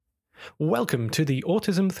Welcome to the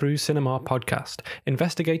Autism Through Cinema podcast,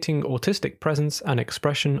 investigating autistic presence and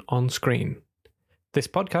expression on screen. This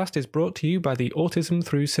podcast is brought to you by the Autism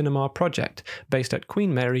Through Cinema project, based at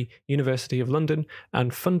Queen Mary, University of London,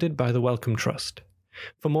 and funded by the Wellcome Trust.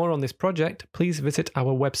 For more on this project, please visit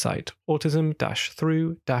our website,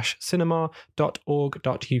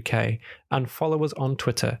 autism-through-cinema.org.uk, and follow us on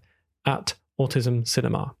Twitter,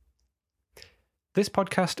 @autismcinema. This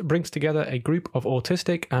podcast brings together a group of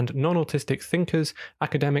autistic and non-autistic thinkers,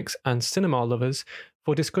 academics, and cinema lovers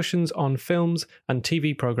for discussions on films and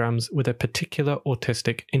TV programs with a particular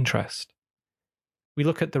autistic interest. We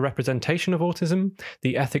look at the representation of autism,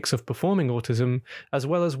 the ethics of performing autism, as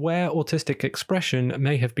well as where autistic expression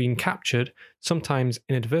may have been captured, sometimes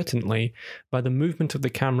inadvertently, by the movement of the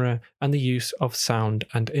camera and the use of sound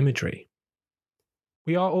and imagery.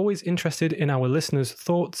 We are always interested in our listeners'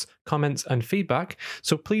 thoughts, comments, and feedback,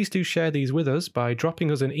 so please do share these with us by dropping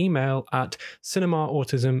us an email at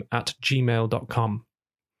cinemaautism@gmail.com.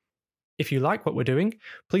 If you like what we're doing,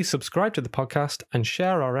 please subscribe to the podcast and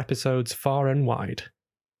share our episodes far and wide.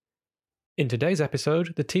 In today's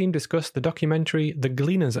episode, the team discussed the documentary The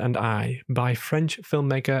Gleaners and I by French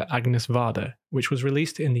filmmaker Agnes Varda, which was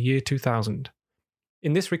released in the year 2000.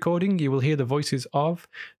 In this recording, you will hear the voices of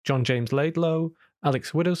John James Laidlow,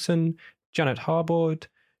 Alex Widdowson, Janet Harbord,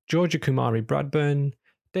 Georgia Kumari Bradburn,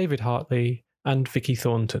 David Hartley, and Vicky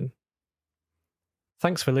Thornton.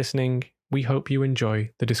 Thanks for listening. We hope you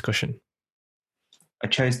enjoy the discussion. I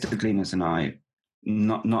chose The Gleaners and I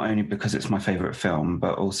not only because it's my favourite film,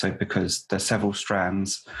 but also because there's several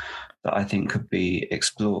strands that I think could be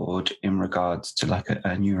explored in regards to like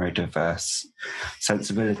a neurodiverse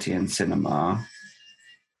sensibility in cinema.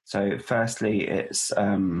 So firstly, it's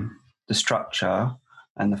the structure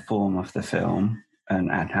and the form of the film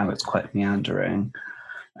and how it's quite meandering,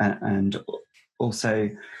 and also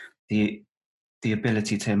the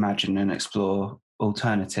ability to imagine and explore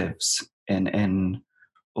alternatives in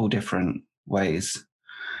all different ways,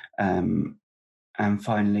 and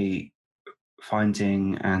finally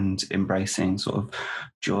finding and embracing sort of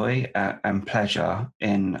joy and pleasure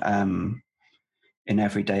in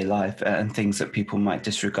everyday life and things that people might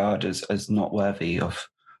disregard as not worthy of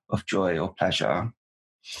joy or pleasure.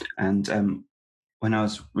 And when I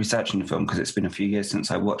was researching the film, because it's been a few years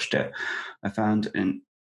since I watched it, I found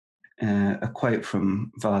a quote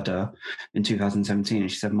from Varda in 2017.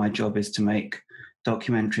 She said, "My job is to make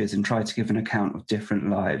documentaries and try to give an account of different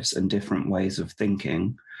lives and different ways of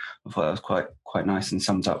thinking." I thought that was quite nice and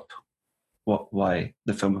sums up why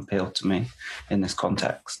the film appealed to me in this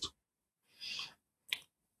context.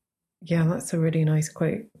 Yeah, that's a really nice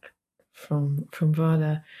quote from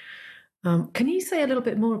Varda. Can you say a little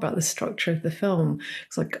bit more about the structure of the film?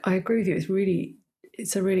 Because I agree with you,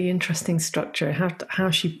 it's a really interesting structure,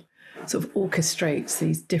 how she sort of orchestrates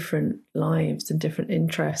these different lives and different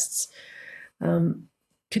interests.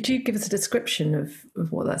 Could you give us a description of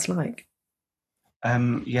what that's like? So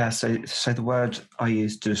the word I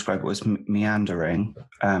used to describe it was meandering.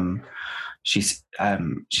 She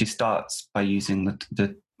starts by using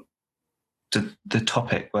the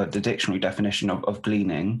topic, the dictionary definition of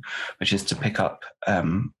gleaning, which is to pick up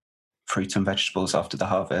fruit and vegetables after the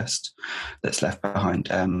harvest that's left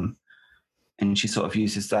behind. And she sort of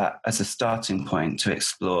uses that as a starting point to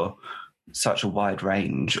explore such a wide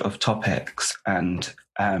range of topics, and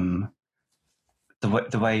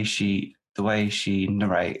the way she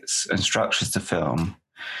narrates and structures the film,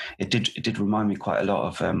 it did remind me quite a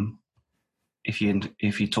lot of if you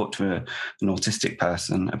talk to an autistic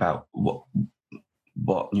person about what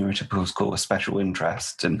neurotypicals call a special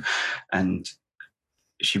interest, and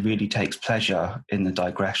she really takes pleasure in the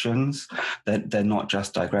digressions. They're not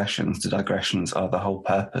just digressions. The digressions are the whole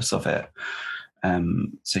purpose of it.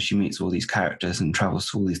 So she meets all these characters and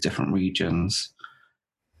travels to all these different regions.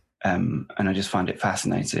 And I just find it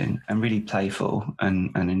fascinating and really playful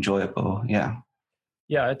and enjoyable. Yeah.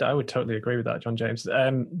 Yeah, I would totally agree with that, John James.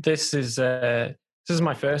 This is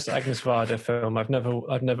my first Agnes Varda film. I've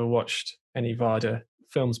never watched any Varda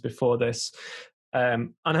films before this,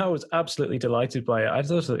 and I was absolutely delighted by it. I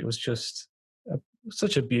thought it was just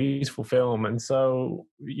such a beautiful film, and so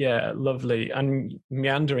lovely. And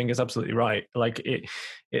meandering is absolutely right. Like it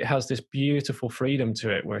has this beautiful freedom to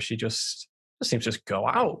it, where she just seems to just go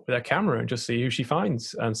out with her camera and just see who she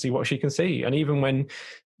finds and see what she can see. And even when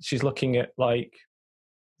she's looking at like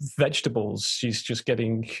vegetables, she's just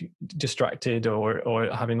getting distracted or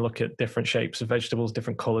having a look at different shapes of vegetables,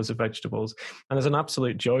 different colors of vegetables, and there's an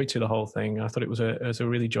absolute joy to the whole thing. I thought it was a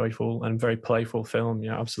really joyful and very playful film.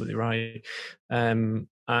 Yeah, absolutely right.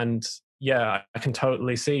 And yeah, I can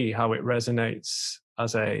totally see how it resonates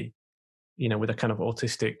as a with a kind of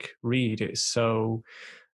autistic read. It's so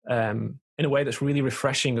in a way that's really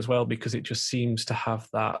refreshing as well, because it just seems to have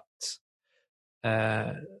that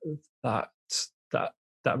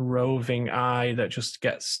that roving eye that just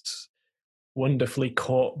gets wonderfully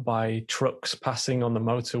caught by trucks passing on the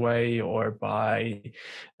motorway, or by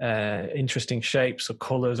interesting shapes or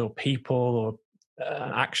colors or people or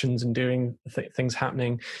actions and doing things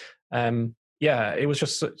happening. It was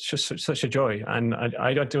just such a joy. And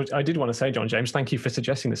I did want to say, John James, thank you for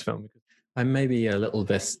suggesting this film. I may be a little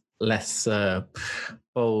bit less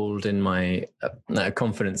bold in my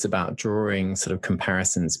confidence about drawing sort of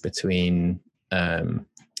comparisons between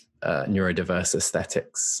neurodiverse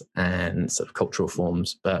aesthetics and sort of cultural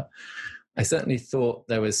forms, but I certainly thought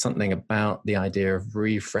there was something about the idea of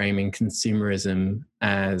reframing consumerism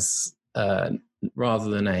as rather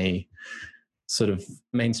than a sort of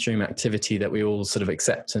mainstream activity that we all sort of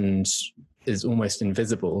accept and is almost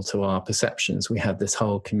invisible to our perceptions. We have this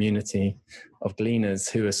whole community of Gleaners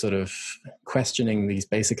who are sort of questioning these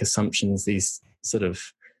basic assumptions, these sort of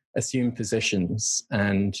assumed positions.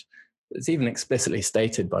 And it's even explicitly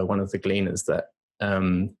stated by one of the Gleaners that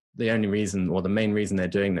the only reason, or the main reason they're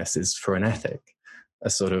doing this, is for an ethic.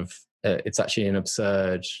 It's actually an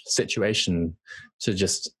absurd situation to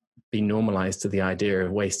just be normalized to the idea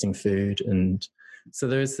of wasting food. And so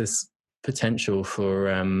there is this potential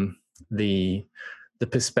for the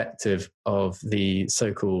perspective of the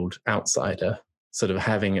so-called outsider sort of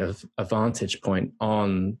having a vantage point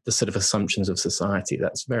on the sort of assumptions of society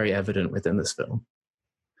that's very evident within this film.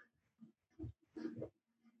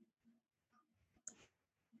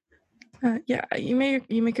 You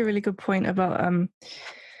make a really good point about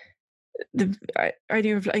the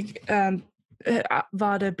idea of like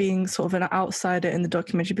Varda being sort of an outsider in the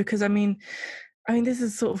documentary, because I mean this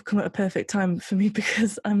has sort of come at a perfect time for me,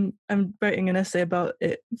 because I'm writing an essay about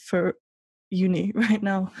it for uni right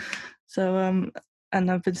now. So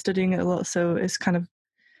and I've been studying it a lot, so it's kind of,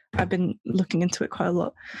 I've been looking into it quite a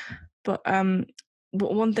lot. But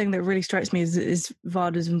one thing that really strikes me is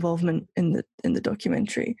Varda's involvement in the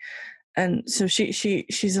documentary. And so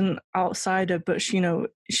she's an outsider, but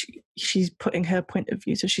she's putting her point of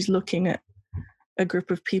view. So she's looking at a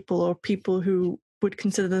group of people, or people who would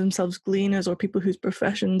consider themselves gleaners, or people whose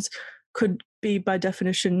professions could be by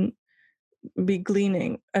definition be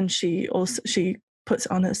gleaning. And she puts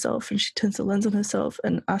it on herself, and she turns the lens on herself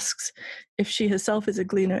and asks if she herself is a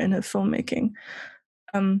gleaner in her filmmaking.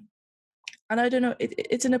 And I don't know,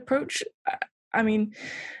 it's an approach. I mean,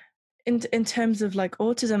 in terms of like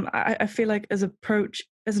autism, I feel like as an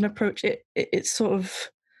approach, it sort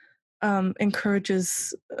of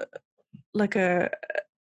encourages like a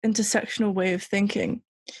intersectional way of thinking.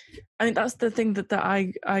 I think that's the thing that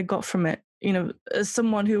I got from it. As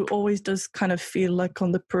someone who always does kind of feel like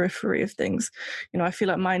on the periphery of things, I feel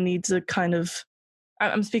like my needs are kind of,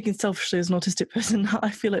 I'm speaking selfishly as an autistic person, I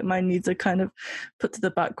feel like my needs are kind of put to the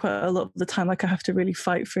back quite a lot of the time. Like I have to really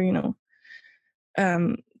fight for,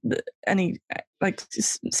 any like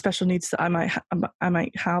special needs that I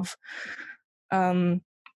might have. And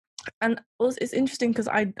also it's interesting because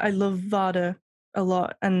I love Varda a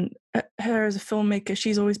lot, and her as a filmmaker,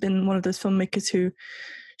 she's always been one of those filmmakers who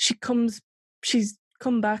she's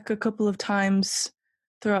come back a couple of times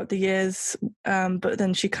throughout the years, but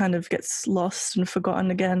then she kind of gets lost and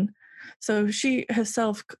forgotten again. So she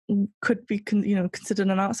herself could be considered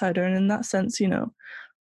an outsider, and in that sense,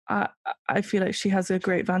 I feel like she has a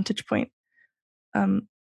great vantage point.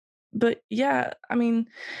 But yeah, I mean,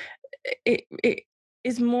 it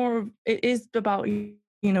is about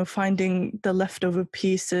finding the leftover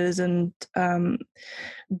pieces and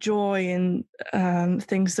joy in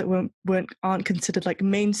things that aren't considered like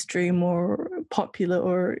mainstream or popular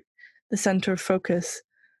or the center of focus.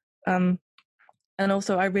 And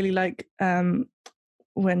also, I really like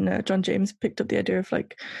when John James picked up the idea of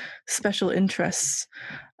like special interests,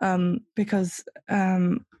 because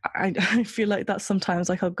I feel like that sometimes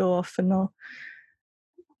like I'll go off and I'll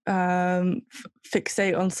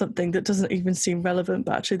fixate on something that doesn't even seem relevant,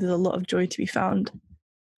 but actually there's a lot of joy to be found.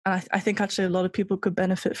 And I think actually a lot of people could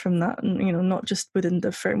benefit from that, and not just within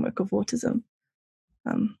the framework of autism.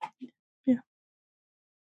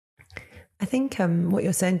 I think what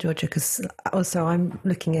you're saying, Georgia, because also I'm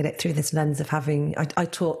looking at it through this lens of having, I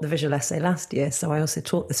taught the visual essay last year, so I also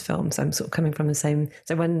taught this film, so I'm sort of coming from the same.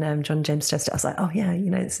 So when John James stressed it, I was like, oh yeah,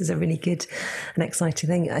 this is a really good and exciting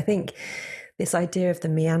thing. I think this idea of the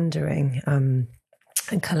meandering and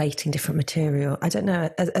collating different material, I don't know,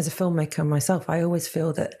 as a filmmaker myself, I always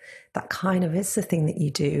feel that kind of is the thing that you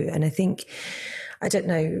do. And I think, I don't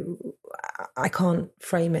know, I can't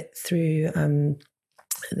frame it through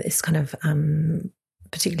this kind of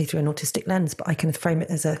particularly through an autistic lens, but I can frame it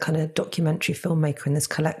as a kind of documentary filmmaker in this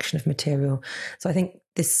collection of material. So I think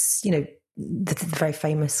this, you know, the very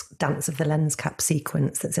famous dance of the lens cap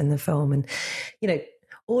sequence that's in the film, and, you know,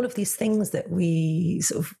 all of these things that we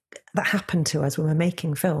sort of, that happen to us when we're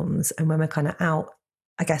making films and when we're kind of out,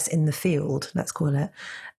 I guess, in the field, let's call it.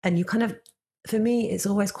 And you kind of, for me, it's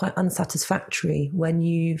always quite unsatisfactory when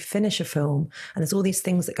you finish a film and there's all these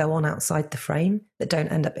things that go on outside the frame that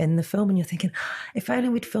don't end up in the film. And you're thinking, if only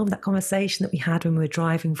we'd filmed that conversation that we had when we were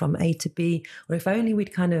driving from A to B, or if only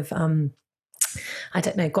we'd kind of, I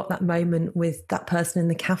don't know, got that moment with that person in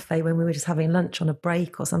the cafe when we were just having lunch on a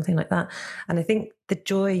break or something like that. And I think the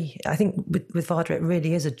joy, I think with Varda, it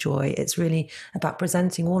really is a joy. It's really about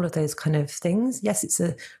presenting all of those kind of things. Yes, it's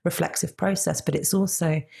a reflexive process, but it's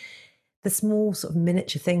also the small sort of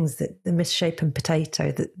miniature things, that the misshapen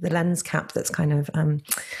potato, the lens cap that's kind of,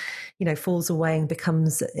 you know, falls away and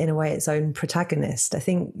becomes in a way its own protagonist. I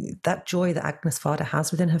think that joy that Agnes Varda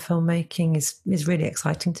has within her filmmaking is really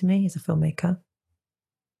exciting to me as a filmmaker.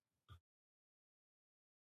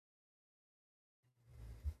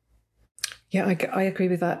 Yeah, I agree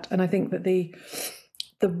with that. And I think that the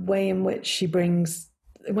way in which the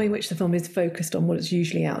way in which the film is focused on what is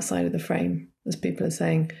usually outside of the frame, as people are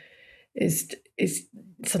saying, is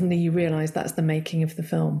suddenly you realise that's the making of the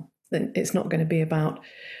film. That it's not going to be about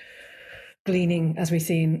gleaning, as we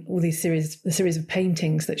see in all these the series of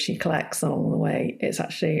paintings that she collects along the way. It's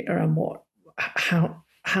actually around how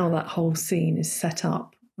that whole scene is set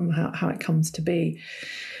up and how it comes to be.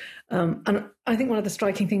 And I think one of the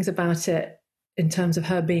striking things about it, in terms of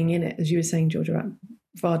her being in it, as you were saying, Georgia,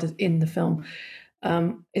 Varda's in the film,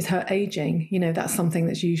 is her aging. You know, that's something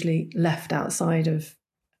that's usually left outside of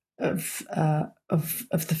the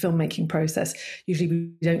filmmaking process. Usually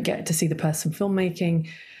we don't get to see the person filmmaking,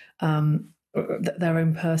 their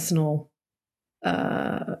own personal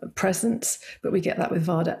presence, but we get that with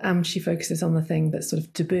Varda, and she focuses on the thing that's sort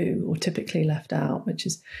of taboo or typically left out, which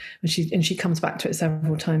is when she comes back to it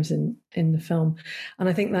several times in the film. And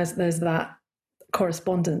I think there's that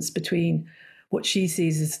correspondence between what she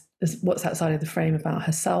sees as what's outside of the frame about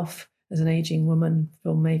herself as an aging woman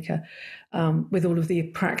filmmaker, with all of the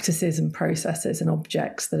practices and processes and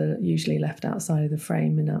objects that are usually left outside of the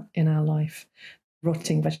frame in our life,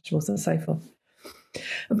 rotting vegetables and so forth.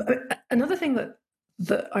 Another thing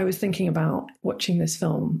that I was thinking about watching this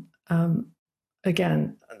film,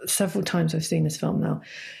 again, several times I've seen this film now,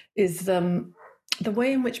 is the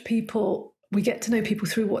way in which we get to know people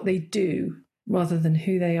through what they do rather than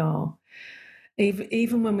who they are.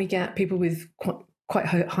 Even when we get people with quite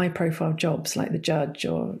high profile jobs like the judge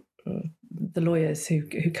or the lawyers who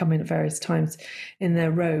come in at various times in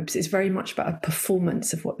their robes, it's very much about a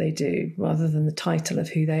performance of what they do rather than the title of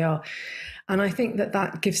who they are. And I think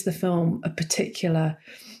that gives the film a particular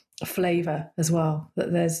flavour as well,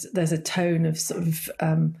 that there's a tone of sort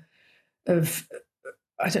of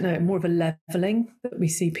I don't know, more of a levelling, that we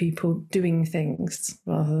see people doing things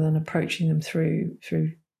rather than approaching them through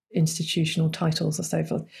institutional titles or so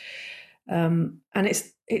forth. And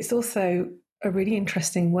it's also a really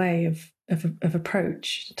interesting way of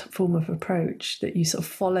approach, form of approach, that you sort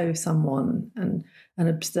of follow someone and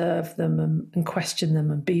observe them and question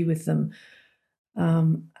them and be with them.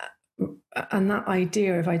 And that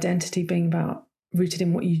idea of identity being about rooted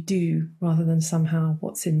in what you do rather than somehow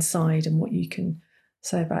what's inside and what you can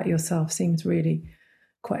say about yourself seems really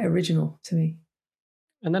quite original to me.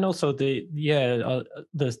 And then also the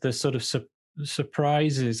sort of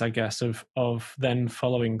surprises, I guess, of then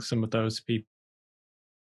following some of those people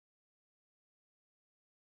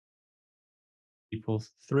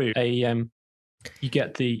through you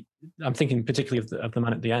get I'm thinking particularly of the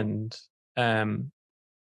man at the end,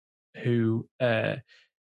 who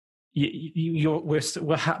we're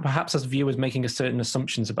perhaps as viewers making a certain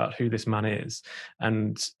assumptions about who this man is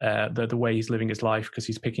and the way he's living his life, because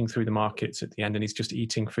he's picking through the markets at the end and he's just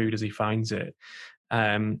eating food as he finds it.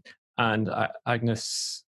 And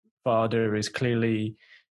Agnes Varda is clearly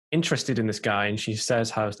interested in this guy, and she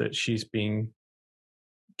says that she's been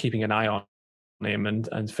keeping an eye on him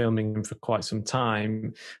and filming him for quite some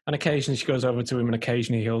time, and occasionally she goes over to him and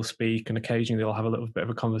occasionally he'll speak and occasionally they'll have a little bit of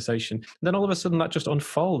a conversation, and then all of a sudden that just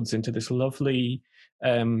unfolds into this lovely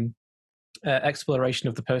exploration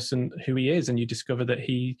of the person who he is, and you discover that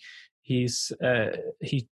he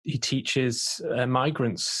teaches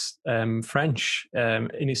migrants French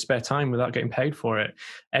in his spare time without getting paid for it,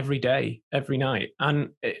 every day, every night. And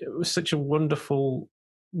it was such a wonderful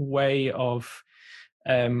way of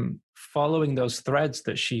following those threads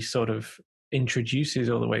that she sort of introduces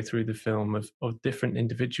all the way through the film of different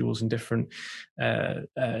individuals and different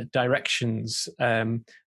directions, and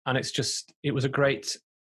it was a great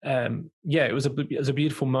it was a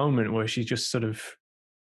beautiful moment where she just sort of,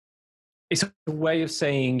 it's a way of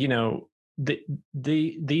saying,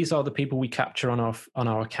 these are the people we capture on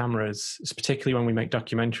our cameras, particularly when we make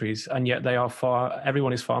documentaries, and yet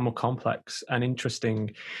everyone is far more complex and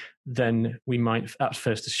interesting than we might at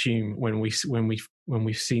first assume when we've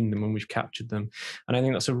seen them, when we've captured them. And I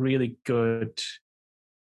think that's a really good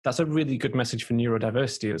message for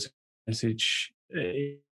neurodiversity. It's a message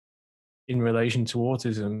in relation to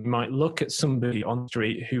autism. You might look at somebody on the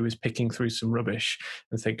street who is picking through some rubbish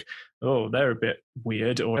and think, oh, they're a bit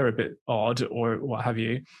weird, or they're a bit odd, or what have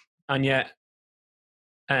you. And yet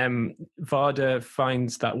Varda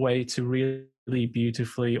finds that way to really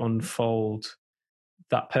beautifully unfold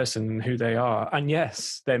that person and who they are. And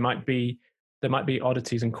yes, there might be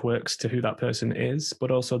oddities and quirks to who that person is,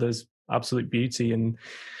 but also there's absolute beauty and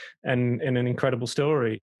an incredible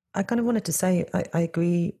story. I kind of wanted to say, I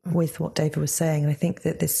agree with what David was saying. And I think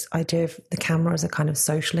that this idea of the camera as a kind of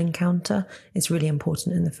social encounter is really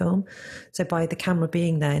important in the film. So by the camera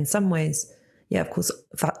being there, in some ways, yeah, of course,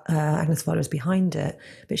 Agnes Varda is behind it,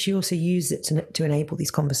 but she also uses it to enable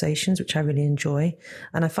these conversations, which I really enjoy.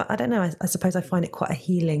 And I don't know, I suppose I find it quite a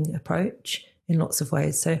healing approach in lots of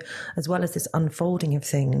ways. So as well as this unfolding of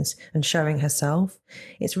things and showing herself,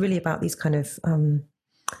 it's really about these kind of...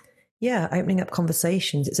 opening up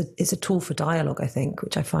conversations. It's a tool for dialogue, I think,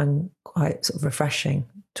 which I find quite sort of refreshing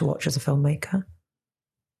to watch as a filmmaker.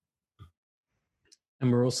 And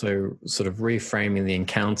we're also sort of reframing the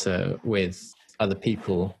encounter with other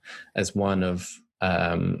people as one of,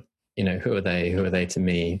 who are they to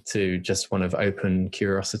me, to just one of open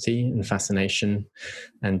curiosity and fascination.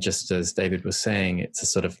 And just as David was saying, it's a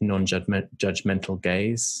sort of non-judgmental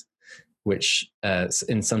gaze, which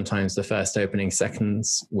in sometimes the first opening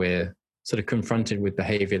seconds, we're sort of confronted with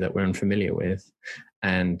behavior that we're unfamiliar with.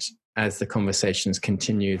 And as the conversations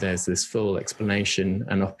continue, there's this full explanation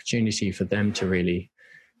and opportunity for them to really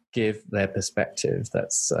give their perspective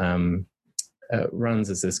that's runs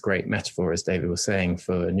as this great metaphor, as David was saying,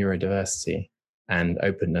 for neurodiversity and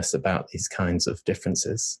openness about these kinds of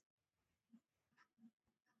differences.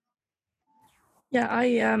 Yeah,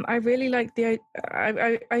 I really like the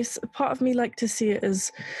I part of me like to see it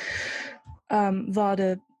as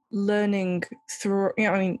Varda learning through,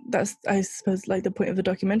 that's, I suppose, like the point of the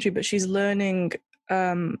documentary, but she's learning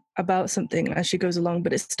about something as she goes along.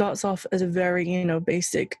 But it starts off as a very,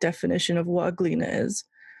 basic definition of what a gleaner is.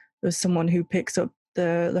 There's someone who picks up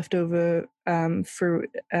the leftover fruit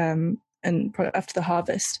and after the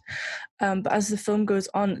harvest. But as the film goes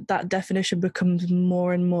on, that definition becomes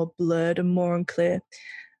more and more blurred and more unclear.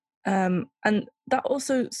 And that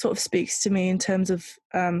also sort of speaks to me in terms of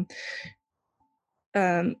like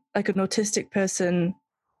an autistic person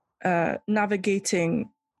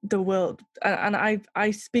navigating the world, and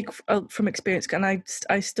I speak from experience, and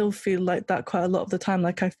I still feel like that quite a lot of the time.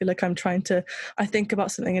 Like I feel like I think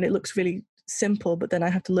about something and it looks really simple, but then I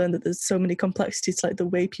have to learn that there's so many complexities, like the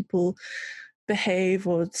way people behave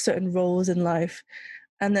or certain roles in life,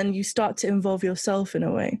 and then you start to involve yourself in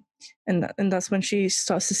a way, and that's when she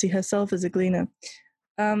starts to see herself as a gleaner.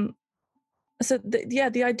 So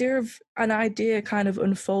the idea of an idea kind of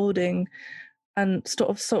unfolding and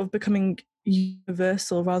sort of becoming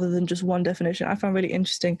universal rather than just one definition, I found really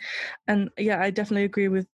interesting. And yeah, I definitely agree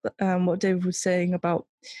with what David was saying about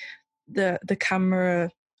the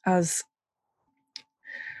camera as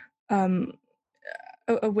a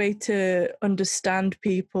way to understand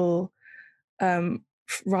people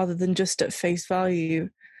rather than just at face value,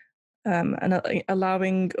 and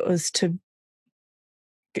allowing us to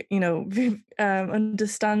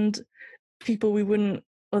understand people we wouldn't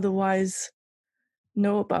otherwise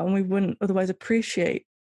know about and we wouldn't otherwise appreciate,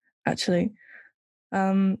 actually.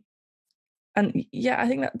 And yeah, I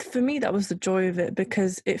think that for me that was the joy of it,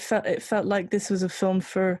 because it felt like this was a film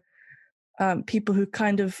for people who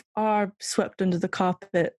kind of are swept under the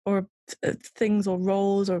carpet, or things or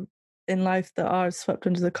roles or in life that are swept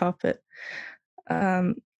under the carpet,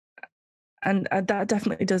 and that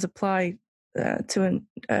definitely does apply to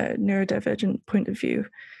a neurodivergent point of view,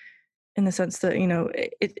 in the sense that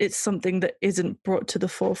it's something that isn't brought to the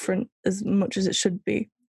forefront as much as it should be.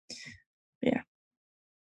 Yeah.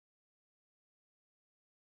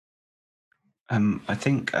 I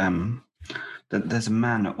think that there's a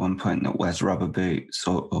man at one point that wears rubber boots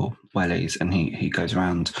or wellies, and he goes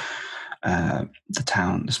around the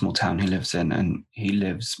small town he lives in, and he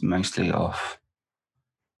lives mostly off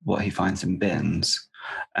what he finds in bins.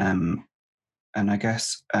 And I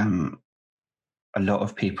guess a lot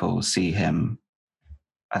of people see him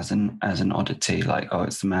as an oddity, like, oh,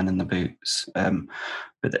 it's the man in the boots,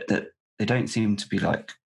 but that they don't seem to be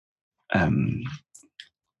like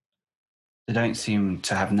they don't seem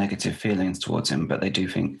to have negative feelings towards him, but they do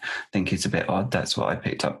think he's a bit odd. That's what I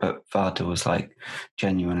picked up. But Varda was like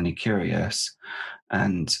genuinely curious,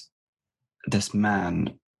 and this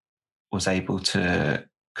man was able to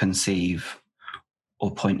conceive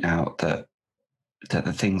or point out that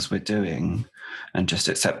the things we're doing and just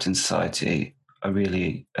accept in society are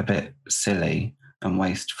really a bit silly and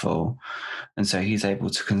wasteful. And so he's able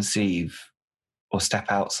to conceive or step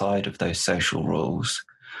outside of those social rules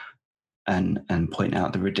and point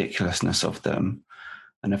out the ridiculousness of them.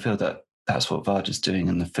 And I feel that that's what Varda's doing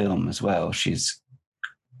in the film as well. She's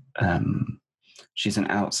an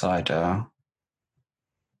outsider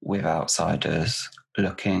with outsiders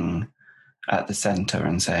looking at the centre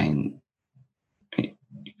and saying,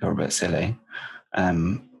 you're a bit silly.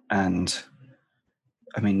 And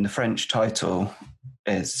I mean, the French title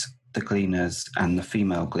is The Gleaners and the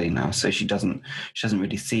Female Gleaner. So she doesn't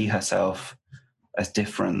really see herself as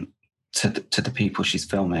different to the people she's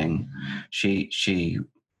filming. She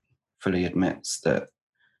fully admits that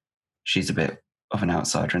she's a bit of an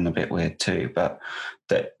outsider and a bit weird too, but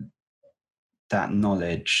that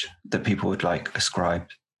knowledge that people would like ascribe,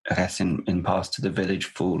 I guess, in past to the village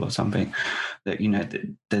fool or something, that, you know,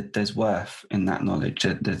 that there's worth in that knowledge.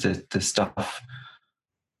 There's stuff,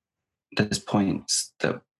 there's points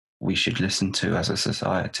that we should listen to as a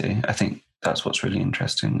society. I think that's what's really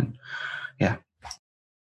interesting. And yeah.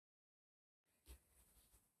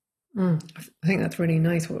 I think that's really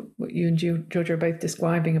nice what you and George are both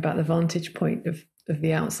describing about the vantage point of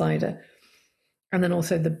the outsider, and then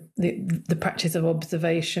also the practice of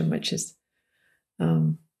observation, which is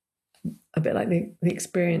a bit like the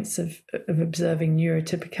experience of observing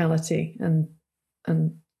neurotypicality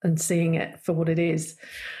and seeing it for what it is,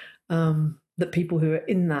 that people who are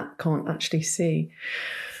in that can't actually see.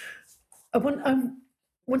 I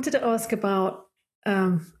wanted to ask about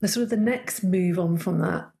the sort of the next move on from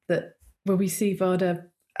that where we see Varda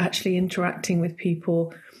actually interacting with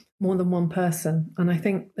people, more than one person. And I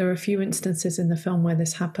think there are a few instances in the film where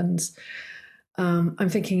this happens. I'm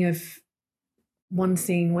thinking of one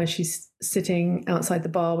scene where she's sitting outside the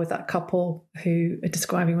bar with that couple who are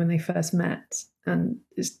describing when they first met. And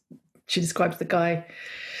she describes the guy.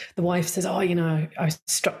 The wife says, oh, you know, I was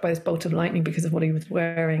struck by this bolt of lightning because of what he was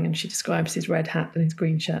wearing. And she describes his red hat and his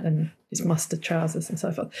green shirt and his mustard trousers and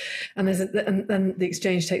so forth. And and then the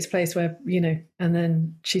exchange takes place where, you know, and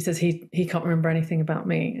then she says, he can't remember anything about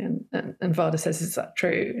me. And Varda says, is that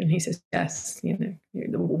true? And he says, yes, you know,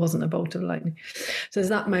 it wasn't a bolt of lightning. So there's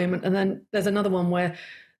that moment. And then there's another one where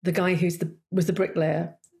the guy was the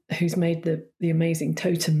bricklayer who's made the amazing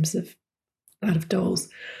totems out of dolls.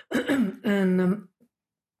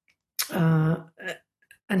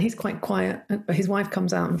 And he's quite quiet. But his wife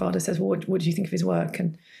comes out and Varda says, well, what do you think of his work?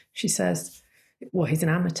 And she says, well, he's an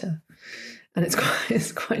amateur. And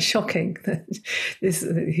it's quite shocking that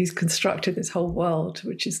he's constructed this whole world,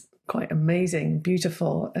 which is quite amazing,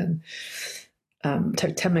 beautiful, and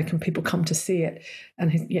totemic, and people come to see it. And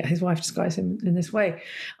his wife describes him in this way.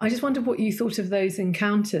 I just wondered what you thought of those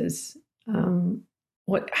encounters.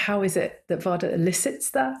 How is it that Varda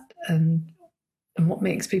elicits that, and what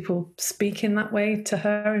makes people speak in that way to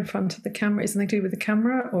her in front of the camera? Is it something to do with the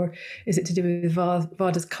camera, or is it to do with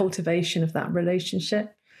Varda's cultivation of that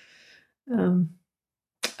relationship? I'm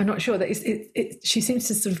not sure. That she seems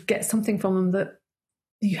to sort of get something from them that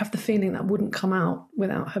you have the feeling that wouldn't come out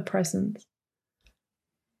without her presence.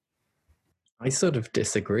 I sort of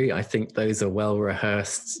disagree. I think those are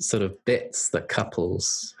well-rehearsed sort of bits that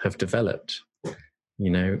couples have developed.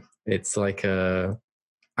 You know, it's like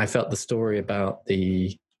I felt the story about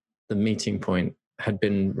the meeting point had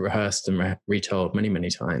been rehearsed and retold many, many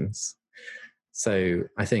times. So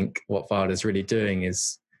I think what Varda's really doing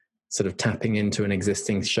is sort of tapping into an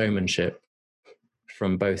existing showmanship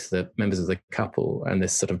from both the members of the couple and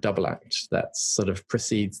this sort of double act that sort of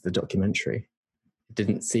precedes the documentary. It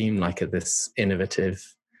didn't seem like this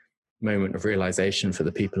innovative moment of realization for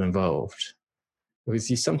the people involved. Because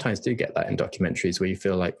you sometimes do get that in documentaries where you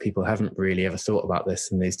feel like people haven't really ever thought about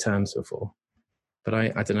this in these terms before. But I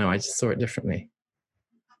don't know, I just saw it differently.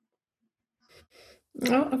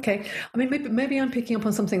 Oh, okay. I mean, maybe I'm picking up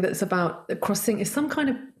on something that's about crossing. It's some kind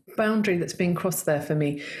of boundary that's being crossed there for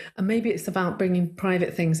me. And maybe it's about bringing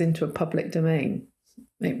private things into a public domain.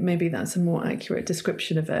 Maybe that's a more accurate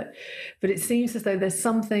description of it. But it seems as though there's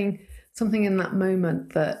something in that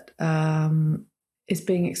moment that is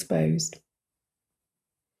being exposed.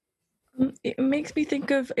 It makes me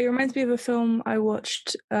think of. It reminds me of a film I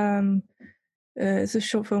watched. It's a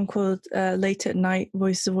short film called "Late at Night: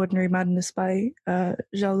 Voices of Ordinary Madness" by Zhao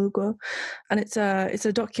Luguo, and it's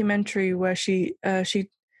a documentary where she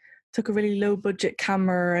took a really low budget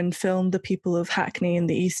camera and filmed the people of Hackney in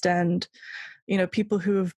the East End. People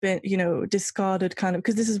who have been discarded, kind of,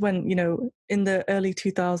 because this is when in the early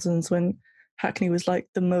 2000s when Hackney was like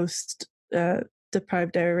the most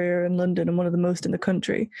deprived area in London and one of the most in the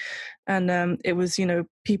country. And it was,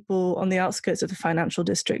 people on the outskirts of the financial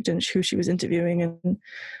district and who she was interviewing.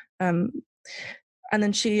 And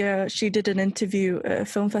then she did an interview at a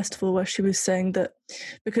film festival where she was saying that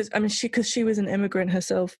because she was an immigrant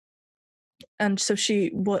herself, and so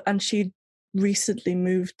she recently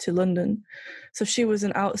moved to London, so she was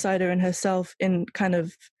an outsider in herself in kind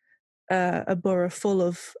of a borough full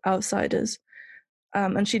of outsiders.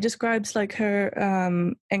 And she describes like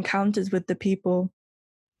her encounters with the people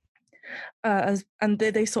and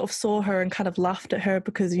they sort of saw her and kind of laughed at her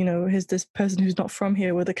because here's this person who's not from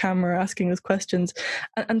here with a camera asking us questions,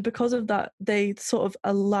 and because of that they sort of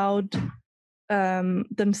allowed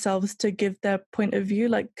themselves to give their point of view,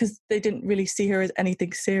 like, because they didn't really see her as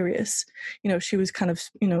anything serious. She was kind of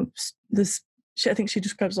I think she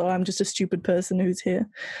describes, oh, I'm just a stupid person who's here.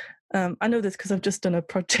 I know this because I've just done a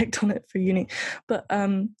project on it for uni, but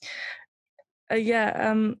so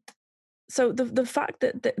the fact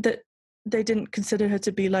that they didn't consider her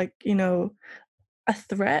to be like a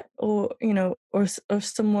threat or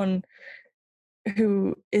someone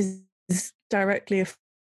who is directly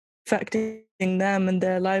affecting them and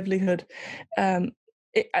their livelihood,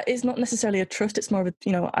 it's not necessarily a trust. It's more of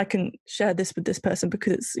a I can share this with this person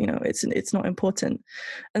because it's not important.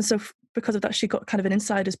 And so because of that, she got kind of an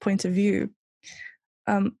insider's point of view.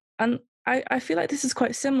 And I feel like this is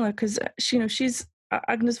quite similar because she's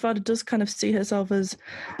Agnes Varda does kind of see herself as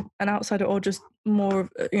an outsider or just more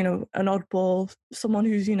an oddball, someone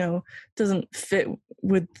who's doesn't fit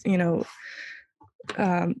with the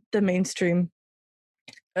mainstream.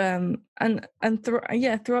 Throughout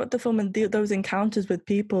the film and those encounters with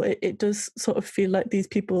people, it does sort of feel like these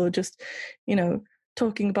people are just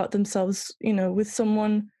talking about themselves with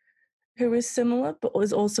someone who is similar but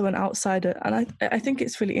is also an outsider. And I think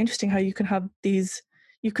it's really interesting how you can have these,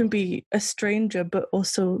 you can be a stranger but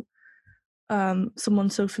also someone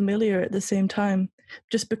so familiar at the same time,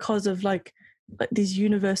 just because of like these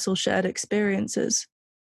universal shared experiences.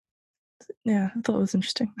 Yeah, I thought it was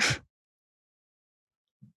interesting.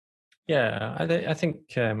 Yeah, I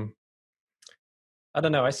think I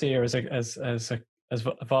don't know. I see her as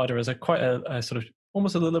Varda as a quite a sort of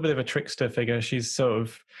almost a little bit of a trickster figure. She's sort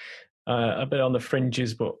of a bit on the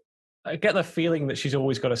fringes, but I get the feeling that she's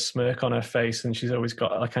always got a smirk on her face, and she's always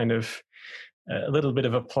got a kind of a little bit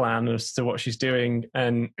of a plan as to what she's doing,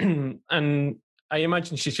 and and I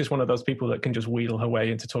imagine she's just one of those people that can just wheedle her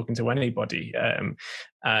way into talking to anybody,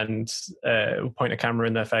 and point a camera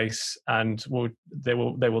in their face, and they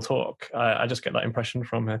will talk. I just get that impression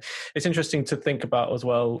from her. It's interesting to think about as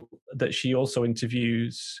well that she also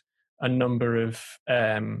interviews a number of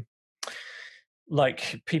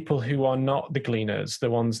like people who are not the Gleaners, the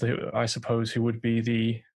ones who I suppose who would be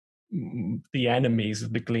the enemies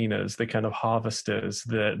of the Gleaners, the kind of harvesters,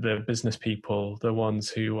 the business people, the ones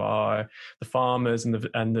who are the farmers and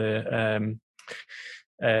the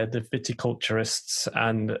viticulturists,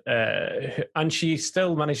 and she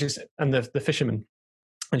still manages, and the fishermen,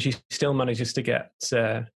 and she still manages to get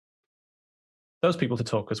those people to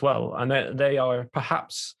talk as well, and they are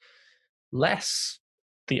perhaps less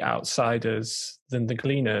the outsiders than the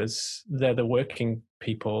Gleaners. They're the working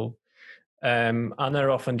people. And they're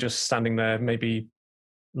often just standing there, maybe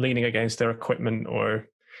leaning against their equipment or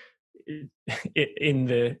in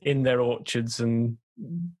their orchards, and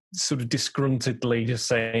sort of disgruntledly just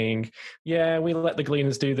saying, "Yeah, we let the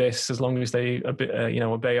Gleaners do this as long as they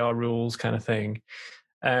obey our rules," kind of thing.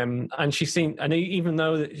 And she seemed, and even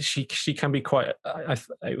though she can be quite,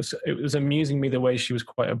 it was amusing me the way she was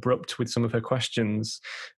quite abrupt with some of her questions.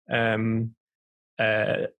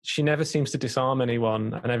 She never seems to disarm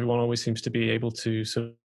anyone, and everyone always seems to be able to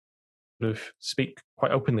sort of speak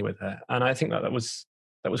quite openly with her. And I think that was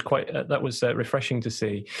quite refreshing to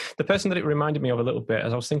see. The person that it reminded me of a little bit,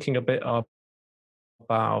 as I was thinking a bit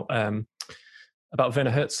about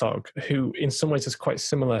Werner Herzog, who in some ways is quite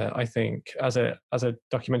similar, I think, as a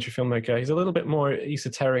documentary filmmaker. He's a little bit more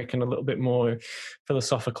esoteric and a little bit more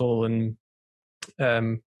philosophical, and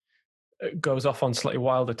goes off on slightly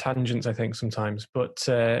wilder tangents, I think, sometimes. But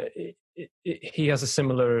he has a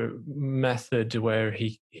similar method where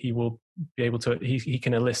he will be able to, he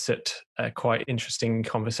can elicit quite interesting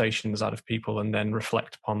conversations out of people and then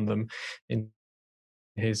reflect upon them in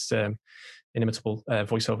his inimitable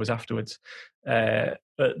voiceovers afterwards.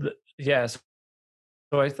 Yes.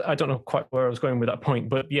 So I don't know quite where I was going with that point,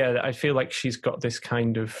 but yeah, I feel like she's got this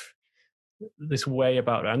kind of this way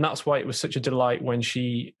about her, and that's why it was such a delight when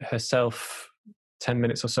she herself, 10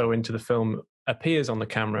 minutes or so into the film, appears on the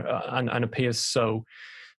camera and appears so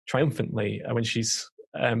triumphantly when she's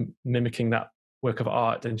mimicking that work of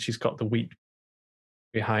art, and she's got the wheat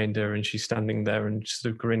behind her and she's standing there and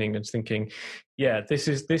sort of grinning and thinking, yeah, this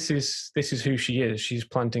is who she is. She's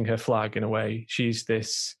planting her flag in a way. She's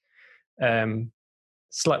this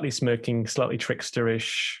slightly smirking, slightly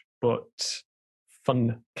tricksterish, but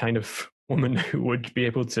fun kind of woman who would be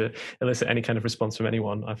able to elicit any kind of response from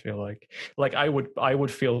anyone. I feel like I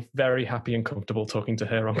would feel very happy and comfortable talking to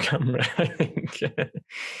her on camera, I think.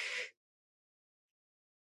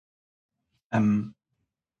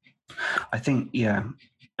 I think, yeah,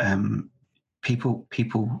 people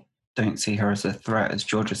don't see her as a threat, as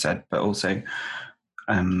Georgia said, but also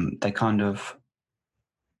they kind of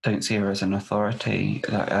don't see her as an authority.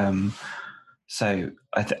 So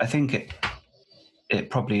I think it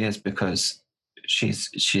probably is because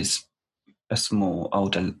she's a small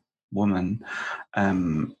older woman,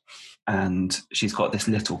 and she's got this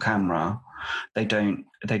little camera. They don't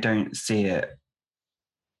see it,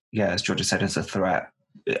 yeah, as Georgia said, as a threat.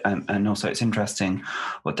 And also it's interesting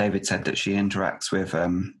what David said, that she interacts with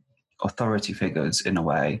authority figures in a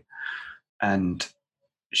way, and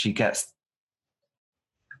she gets,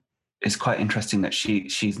 it's quite interesting that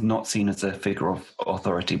she's not seen as a figure of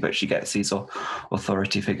authority, but she gets these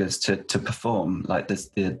authority figures to perform. Like there's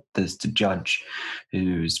the judge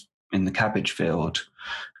who's in the cabbage field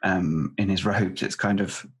in his robes. It's kind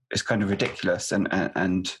of ridiculous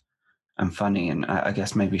and funny, and I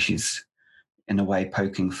guess maybe she's in a way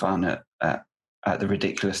poking fun at the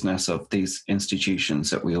ridiculousness of these institutions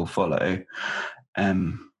that we all follow.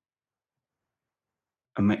 And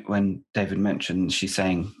when David mentioned she's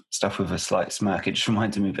saying stuff with a slight smirk, it just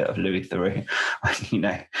reminded me a bit of Louis Theroux.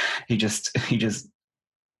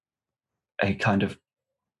 He kind of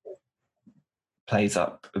plays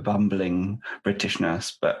up a bumbling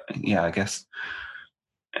Britishness, but yeah, I guess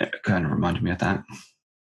it kind of reminded me of that.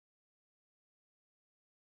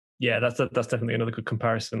 Yeah, that's definitely another good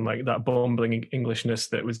comparison. Like that bumbling Englishness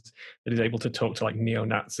that is able to talk to like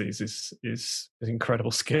neo-Nazis is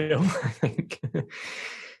incredible skill, I think.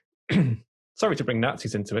 Sorry to bring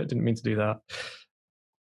Nazis into it. Didn't mean to do that.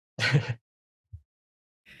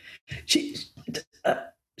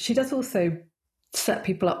 She does also set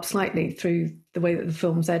people up slightly through the way that the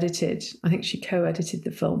film's edited. I think she co-edited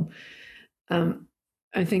the film. I'm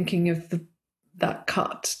thinking of that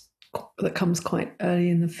cut that comes quite early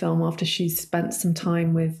in the film after she's spent some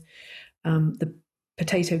time with the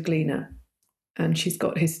potato gleaner, and she's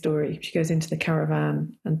got his story. She goes into the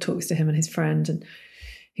caravan and talks to him and his friend, and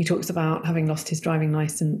he talks about having lost his driving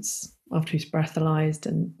license after he's breathalyzed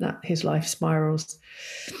and that his life spirals.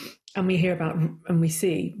 And we hear about and we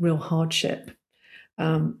see real hardship.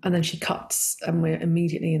 And then she cuts, and we're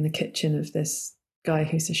immediately in the kitchen of this guy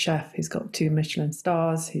who's a chef who's got 2 Michelin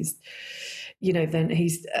stars.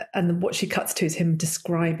 And what she cuts to is him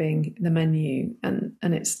describing the menu, and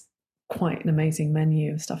it's quite an amazing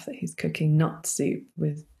menu of stuff that he's cooking: nut soup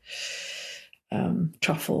with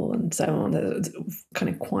truffle and so on. Kind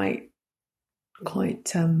of quite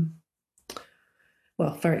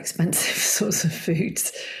very expensive sorts of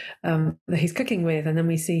foods that he's cooking with. And then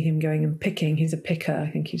we see him going and picking. He's a picker.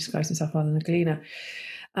 I think he describes himself rather than a gleaner.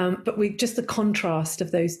 But just the contrast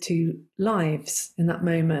of those two lives in that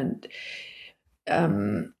moment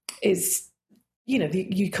is,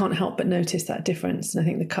 you can't help but notice that difference. And I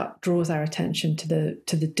think the cut draws our attention to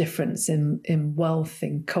the difference in wealth,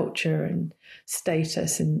 in culture and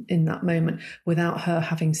status in that moment, without her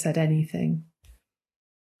having said anything.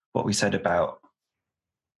 What we said about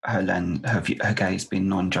her gaze being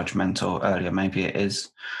non-judgmental earlier, maybe it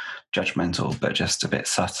is judgmental, but just a bit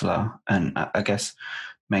subtler. And I guess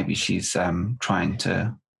maybe she's trying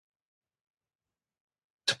to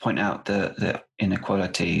point out the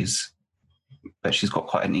inequalities, but she's got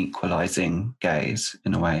quite an equalizing gaze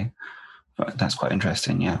in a way. But that's quite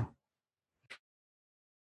interesting, yeah.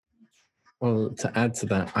 Well, to add to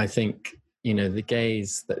that, I think, the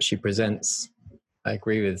gaze that she presents, I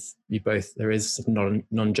agree with you both. There is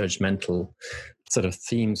non-judgmental sort of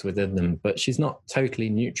themes within them, but she's not totally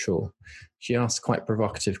neutral. She asks quite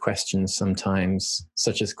provocative questions sometimes,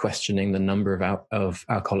 such as questioning the number of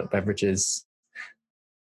alcoholic beverages.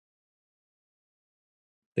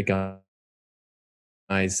 The guy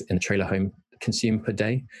guys in a trailer home consume per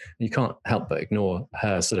day. You can't help but ignore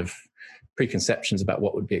her sort of preconceptions about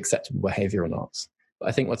what would be acceptable behavior or not. But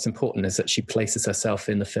I think what's important is that she places herself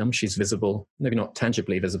in the film. She's visible, maybe not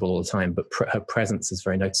tangibly visible all the time, but her presence is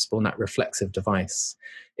very noticeable. And that reflexive device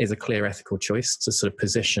is a clear ethical choice to sort of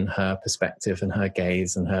position her perspective and her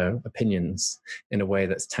gaze and her opinions in a way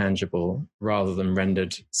that's tangible rather than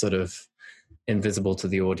rendered sort of invisible to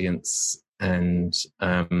the audience and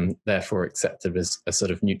therefore accepted as a sort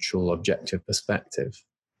of neutral, objective perspective.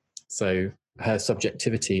 So her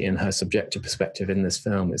subjectivity in her subjective perspective in this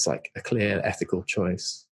film is like a clear ethical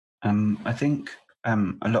choice. I think a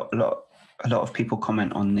lot of people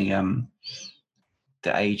comment on the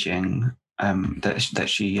aging that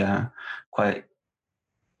she quite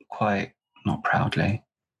not proudly.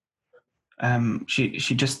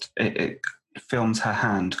 She just it films her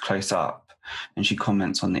hand close up, and she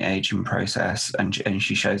comments on the aging process, and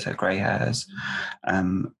she shows her grey hairs,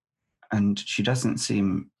 and she doesn't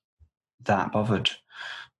seem that bothered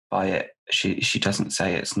by it. She doesn't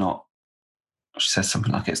say it's not. She says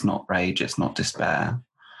something like it's not rage, it's not despair,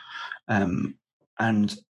 and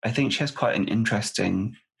I think she has quite an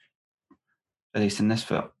interesting, at least in this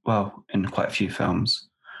film, well, in quite a few films,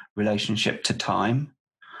 relationship to time.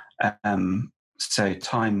 So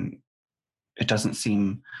time, it doesn't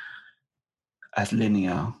seem as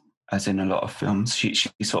linear as in a lot of films. She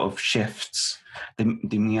sort of shifts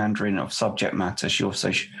the meandering of subject matter. She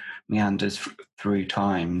also meanders through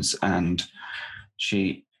times, and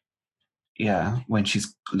she, when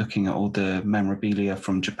she's looking at all the memorabilia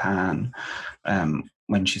from Japan,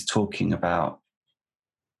 when she's talking about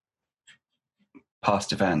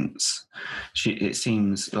past events, it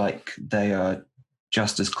seems like they are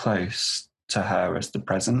just as close to her as the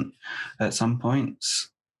present at some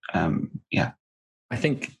points. I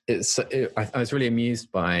think I was really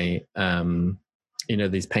amused by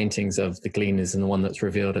these paintings of the Gleaners and the one that's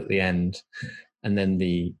revealed at the end, and then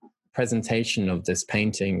the presentation of this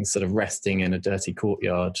painting sort of resting in a dirty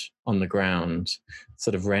courtyard on the ground,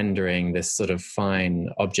 sort of rendering this sort of fine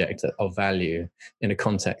object of value in a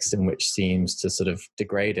context in which seems to sort of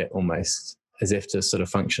degrade it almost, as if to sort of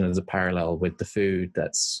function as a parallel with the food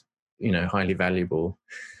that's, highly valuable,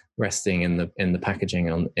 resting in the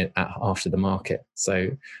packaging after the market. So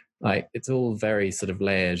it's all very sort of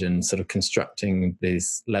layered and sort of constructing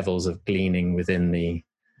these levels of gleaning within the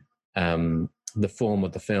form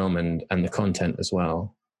of the film and the content as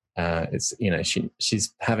well. It's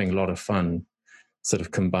she's having a lot of fun sort of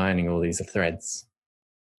combining all these threads.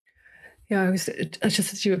 Yeah, I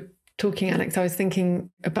just as you were talking, Alex, I was thinking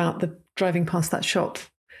about the driving past that shop,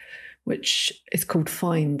 which is called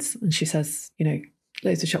Finds, and she says,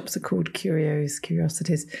 loads of shops are called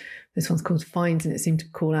Curiosities. This one's called Finds, and it seemed to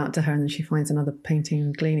call out to her, and then she finds another painting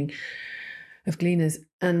of Gleaners.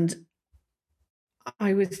 And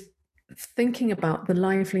I was thinking about the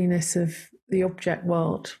liveliness of the object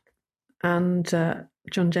world and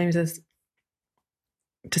John James's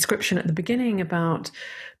description at the beginning about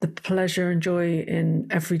the pleasure and joy in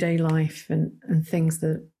everyday life and things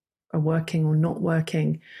that are working or not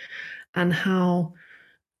working, and how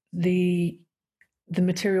the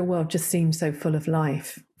material world just seems so full of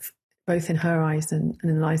life, both in her eyes and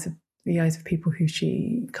in the eyes of people who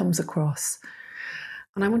she comes across.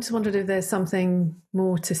 And I just wondered if there's something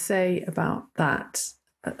more to say about that,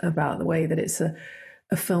 about the way that it's a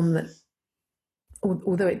film that,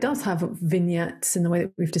 although it does have vignettes in the way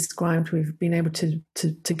that we've described, we've been able to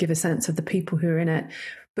give a sense of the people who are in it,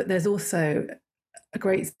 but there's also a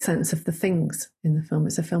great sense of the things in the film.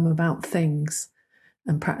 It's a film about things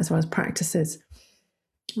and as well as practices.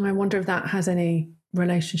 And I wonder if that has any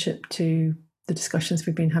relationship to the discussions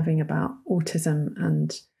we've been having about autism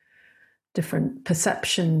and different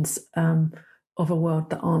perceptions of a world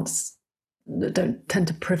that don't tend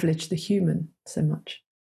to privilege the human so much.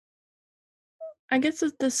 I guess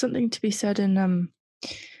there's something to be said in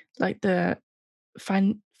the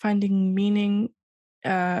finding meaning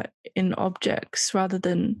in objects rather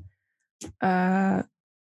than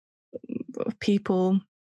people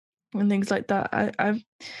and things like that. I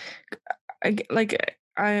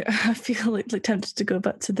feel like tempted to go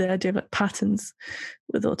back to the idea of like patterns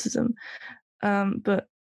with autism, but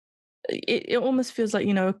it almost feels like,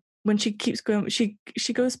 when she keeps going, she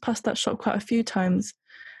goes past that shop quite a few times,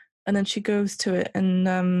 and then she goes to it,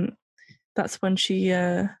 and that's when she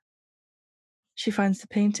finds the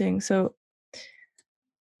painting. So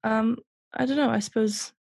I don't know, I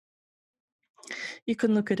suppose you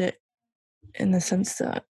can look at it in the sense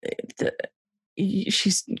that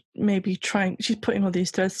she's maybe she's putting all these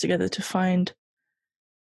threads together to find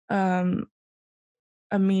a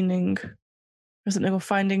meaning or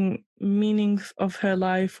finding meaning of her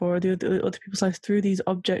life or the other people's lives through these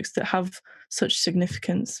objects that have such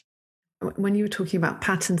significance. When you were talking about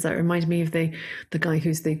patterns, that reminded me of the guy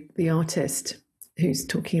who's the artist who's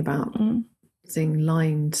talking about seeing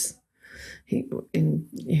lines.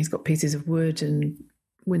 He's got pieces of wood and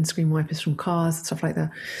windscreen wipers from cars and stuff like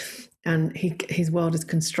that, and his world is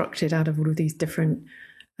constructed out of all of these different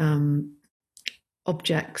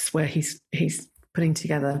objects where he's putting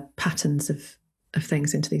together patterns of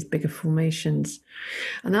things into these bigger formations.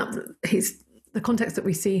 And that the context that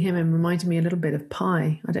we see him in reminded me a little bit of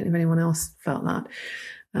Pi. I don't know if anyone else felt that,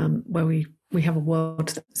 where we have a world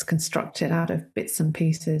that's constructed out of bits and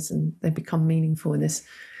pieces and they become meaningful in this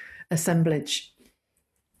assemblage.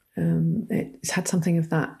 It's had something of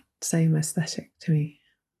that same aesthetic to me.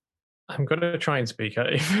 I'm going to try and speak.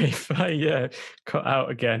 If I cut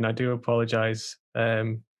out again, I do apologise.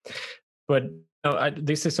 But no,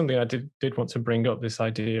 this is something I did want to bring up, this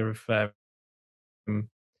idea of the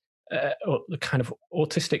kind of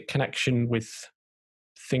autistic connection with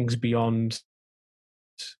things beyond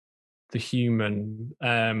the human,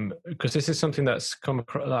 because this is something that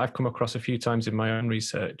I've come across a few times in my own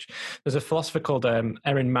research. There's a philosopher called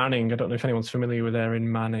Erin Manning. I don't know if anyone's familiar with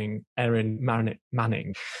Erin Manning.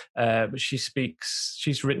 But she's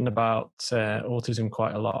written about autism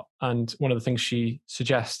quite a lot. And one of the things she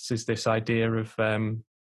suggests is this idea of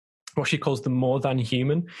what she calls the more than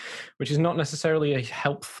human, which is not necessarily a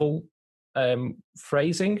helpful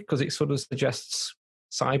phrasing, because it sort of suggests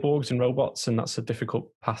cyborgs and robots, and that's a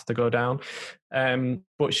difficult path to go down. But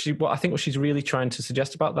I think what she's really trying to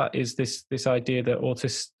suggest about that is this idea that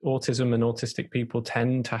autism and autistic people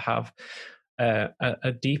tend to have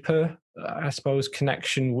a deeper, I suppose,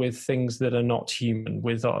 connection with things that are not human,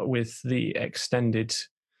 with the extended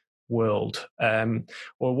world,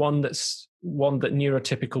 or one that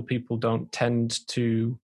neurotypical people don't tend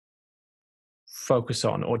to focus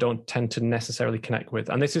on or don't tend to necessarily connect with.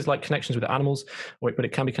 And this is like connections with animals, but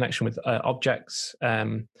it can be connection with objects,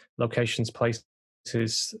 locations,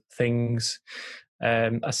 places, things,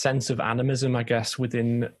 a sense of animism, I guess,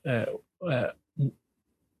 within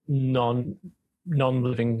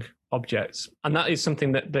non-living objects. And that is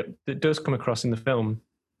something that does come across in the film.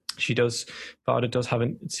 Varda does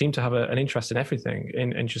seem to have an interest in everything,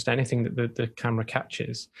 in just anything that the camera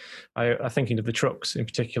catches. I'm thinking of the trucks in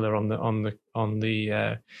particular on the road, on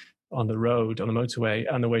the motorway,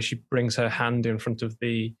 and the way she brings her hand in front of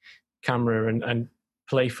the camera and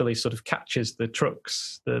playfully sort of catches the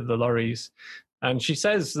trucks, the lorries. And she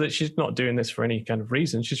says that she's not doing this for any kind of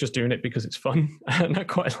reason. She's just doing it because it's fun. And I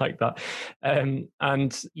quite like that.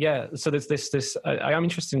 And yeah, so there's this. I am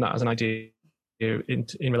interested in that as an idea in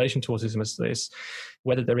relation to autism, as this,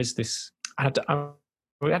 whether there is this.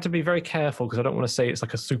 We have to be very careful, because I don't want to say it's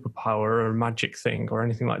like a superpower or a magic thing or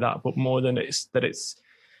anything like that, but more than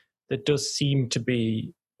there does seem to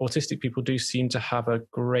be, autistic people do seem to have a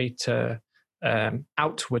greater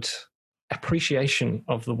outward appreciation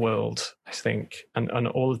of the world, I think, and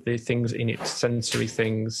all of the things in it, sensory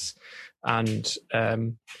things, and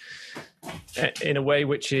in a way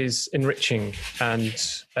which is enriching and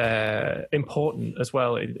important as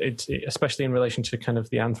well, especially in relation to kind of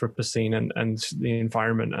the Anthropocene and the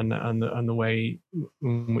environment and the way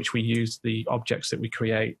in which we use the objects that we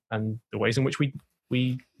create, and the ways in which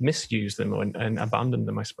we misuse them and abandon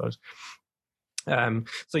them, I suppose.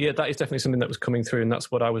 So yeah, that is definitely something that was coming through, and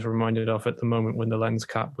that's what I was reminded of at the moment when the lens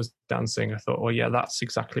cap was dancing. I thought, oh yeah, that's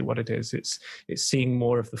exactly what it is. It's seeing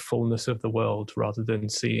more of the fullness of the world rather than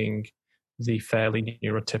seeing the fairly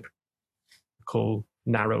neurotypical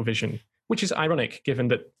narrow vision, which is ironic given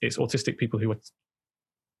that it's autistic people who are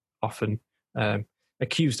often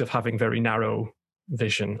accused of having very narrow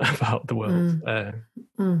vision about the world.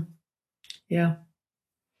 Yeah.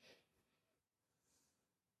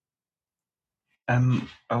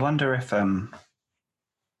 I wonder if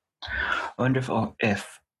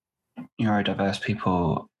neurodiverse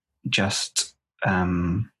people just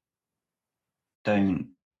don't.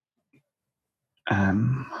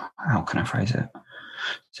 How can I phrase it?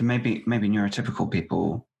 So maybe neurotypical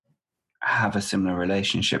people have a similar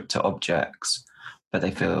relationship to objects, but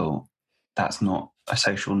they feel that's not a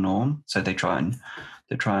social norm, so they try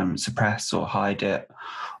and suppress or hide it,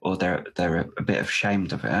 or they're a bit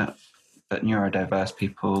ashamed of it. But neurodiverse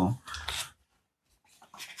people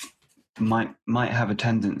might have a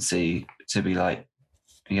tendency to be like,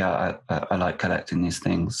 yeah, I like collecting these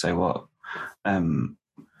things, so what?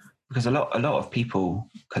 Because a lot of people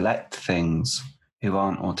collect things who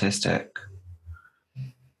aren't autistic.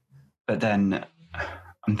 But then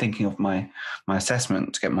I'm thinking of my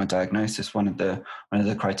assessment to get my diagnosis. One of the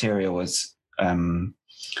criteria was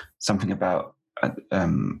something about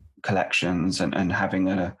collections and having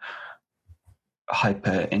a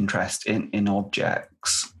hyper interest in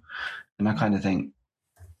objects. And I kind of think,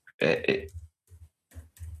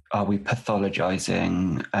 are we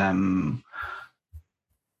pathologizing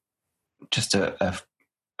just a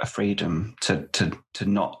freedom to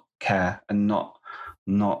not care and not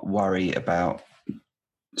worry about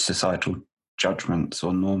societal judgments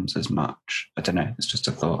or norms as much? I don't know. It's just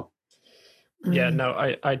a thought. Yeah,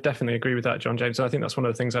 no, I definitely agree with that, John James. I think that's one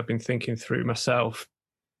of the things I've been thinking through myself,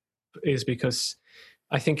 is because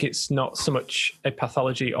I think it's not so much a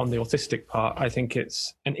pathology on the autistic part. I think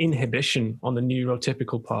it's an inhibition on the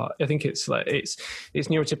neurotypical part. I think it's like it's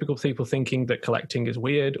neurotypical people thinking that collecting is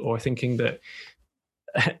weird, or thinking that,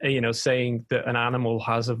 saying that an animal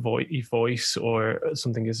has a voice or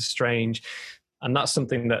something is strange. And that's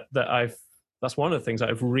something that's one of the things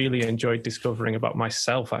I've really enjoyed discovering about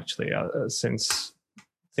myself, actually, since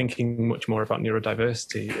thinking much more about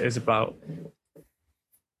neurodiversity, is about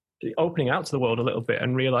opening out to the world a little bit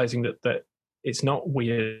and realizing that it's not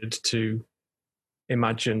weird to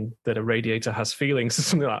imagine that a radiator has feelings or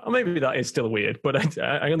something like that. Or maybe that is still weird, but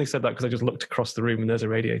I only said that because I just looked across the room and there's a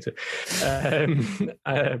radiator.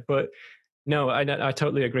 But no, I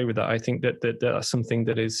totally agree with that. I think that that's something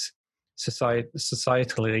that is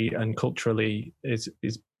societally and culturally is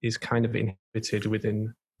kind of inhibited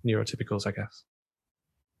within neurotypicals, I guess.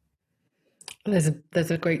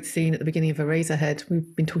 There's a great scene at the beginning of Eraserhead.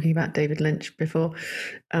 We've been talking about David Lynch before,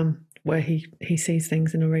 where he sees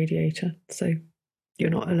things in a radiator. So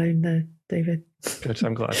you're not alone there, David. Good,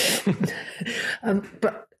 I'm glad.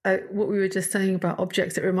 But what we were just saying about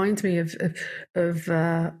objects, it reminds me of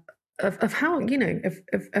how, of how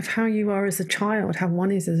you are as a child, how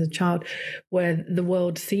one is as a child, where the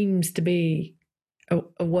world seems to be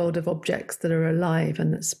a world of objects that are alive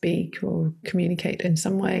and that speak or communicate in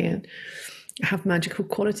some way and have magical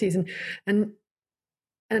qualities. And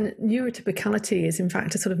neurotypicality is in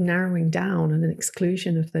fact a sort of narrowing down and an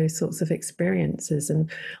exclusion of those sorts of experiences. And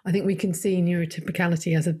I think we can see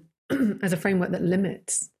neurotypicality as a framework that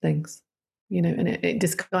limits things, and it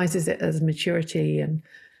disguises it as maturity and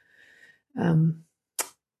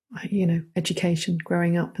education,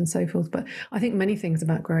 growing up and so forth. But I think many things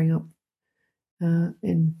about growing up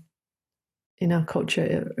in our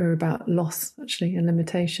culture are about loss, actually, and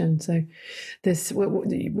limitation. So this,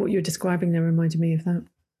 what you're describing there reminded me of that.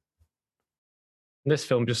 This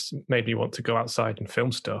film just made me want to go outside and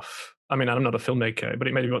film stuff. I mean, I'm not a filmmaker, but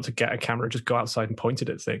it made me want to get a camera, just go outside and point it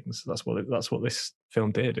at things. That's what this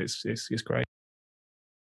film did. It's great.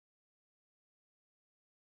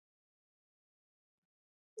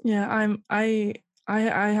 Yeah, I'm like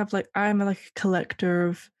a collector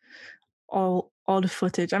of all the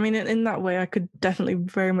footage. I mean, in that way, I could definitely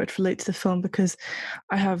very much relate to the film, because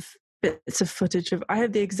I have bits of footage of. I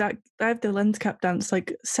have the lens cap dance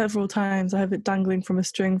like several times. I have it dangling from a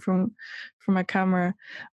string from my camera.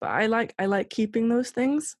 But I like keeping those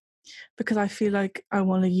things because I feel like I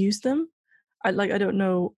want to use them. I don't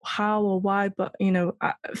know how or why, but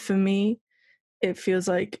for me, it feels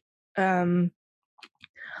like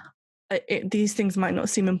these things might not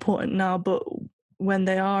seem important now, but when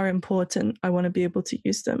they are important, I want to be able to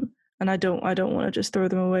use them, and I don't want to just throw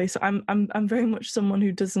them away. So I'm very much someone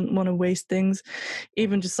who doesn't want to waste things,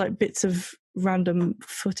 even just like bits of random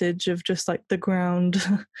footage of just like the ground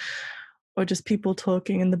or just people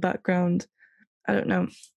talking in the background. I don't know.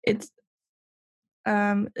 It's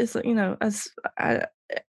like, as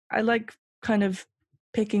I like kind of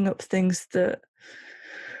picking up things that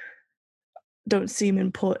don't seem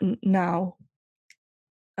important now,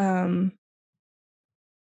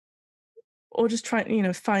 or just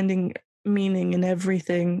trying, finding meaning in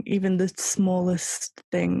everything, even the smallest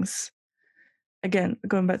things. Again,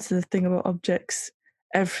 going back to the thing about objects,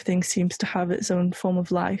 everything seems to have its own form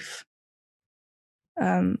of life,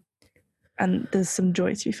 and there's some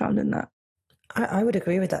joy to be found in that. I would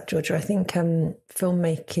agree with that, Georgia. I think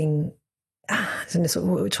filmmaking,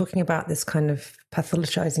 we're talking about this kind of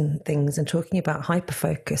pathologizing things and talking about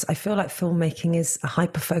hyperfocus. I feel like filmmaking is a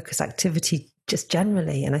hyperfocus activity just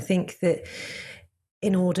generally. And I think that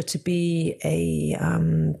in order to be a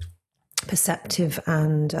perceptive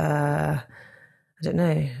and, I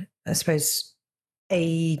suppose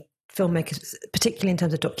a filmmaker, particularly in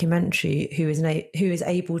terms of documentary, who is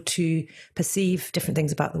able to perceive different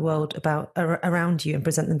things about the world around you and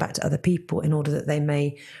present them back to other people in order that they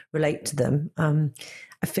may relate to them.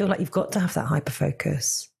 I feel like you've got to have that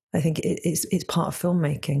hyperfocus. I think it's part of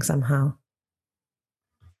filmmaking somehow.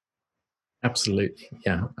 Absolutely,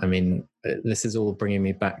 yeah. I mean, this is all bringing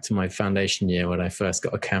me back to my foundation year when I first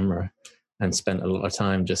got a camera, and spent a lot of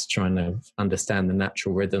time just trying to understand the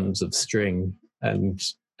natural rhythms of string and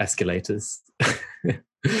escalators.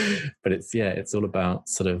 But it's all about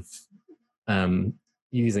sort of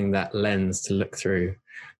using that lens to look through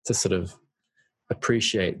to sort of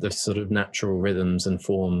appreciate the sort of natural rhythms and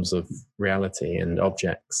forms of reality and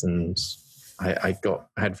objects. And I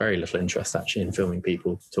had very little interest actually in filming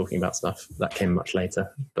people talking about stuff. That came much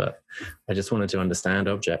later, but I just wanted to understand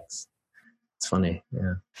objects. It's funny.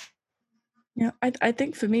 Yeah, I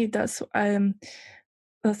think for me that's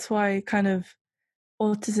why kind of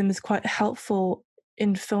autism is quite helpful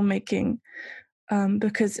in filmmaking,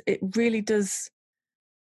 because it really does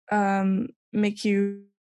make you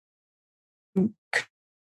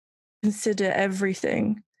consider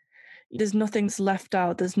everything. There's nothing that's left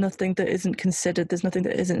out. There's nothing that isn't considered. There's nothing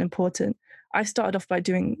that isn't important. I started off by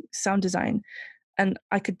doing sound design, and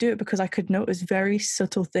I could do it because I could notice very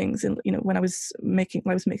subtle things. And when I was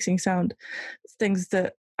mixing sound, things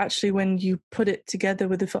that actually, when you put it together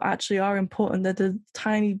with the film, actually are important. They're the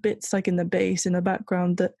tiny bits, like in the bass, in the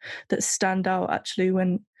background, that stand out actually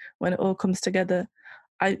when it all comes together.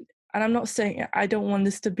 And I'm not saying I don't want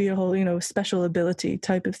this to be a whole special ability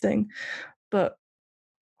type of thing, but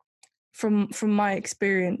from my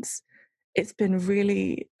experience, it's been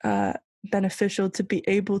really beneficial to be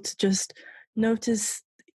able to just notice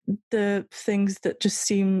the things that just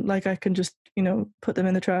seem like I can just put them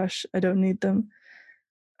in the trash. I don't need them.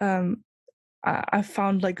 I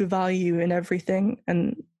found like value in everything,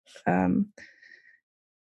 and I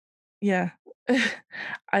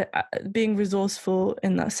being resourceful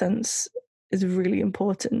in that sense is really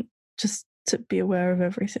important, just to be aware of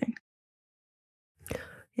everything.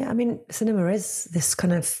 Yeah, I mean, cinema is this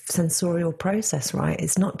kind of sensorial process, right?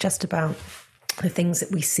 It's not just about the things that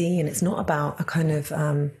we see, and it's not about a kind of,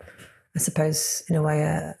 I suppose, in a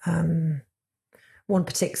way, one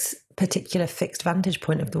particular fixed vantage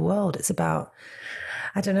point of the world. It's about,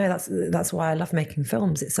 I don't know, that's why I love making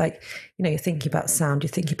films. It's like, you're thinking about sound, you're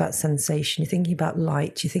thinking about sensation, you're thinking about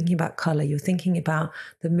light, you're thinking about colour, you're thinking about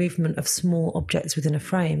the movement of small objects within a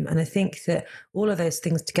frame. And I think that all of those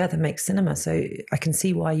things together make cinema. So I can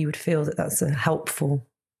see why you would feel that that's a helpful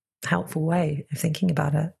way of thinking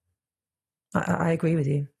about it. I agree with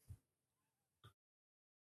you.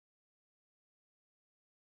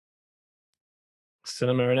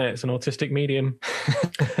 Cinema, innit? It's an autistic medium.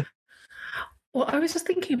 Well, I was just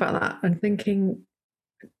thinking about that and thinking,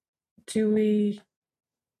 is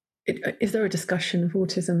there a discussion of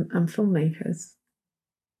autism and filmmakers?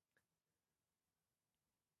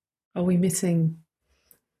 Are we missing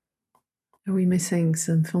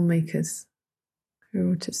some filmmakers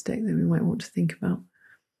who are autistic that we might want to think about?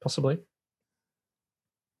 Possibly.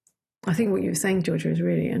 I think what you were saying, Georgia, is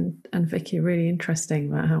really, and Vicky, really interesting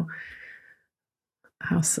about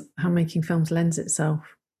how making films lends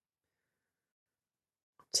itself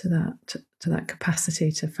to that capacity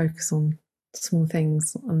to focus on small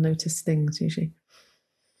things, unnoticed things, usually.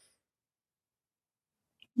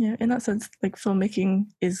 Yeah, in that sense, like filmmaking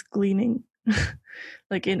is gleaning,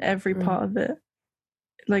 like in every part of it.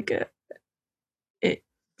 Like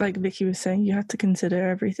like Vicky was saying, you have to consider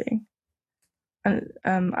everything. And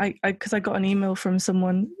because I got an email from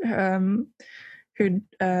someone who'd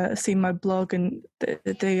seen my blog, and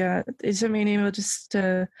they sent me an email just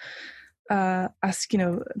to ask,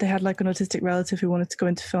 they had like an autistic relative who wanted to go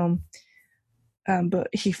into film, but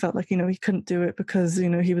he felt like he couldn't do it because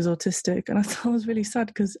he was autistic. And I thought it was really sad,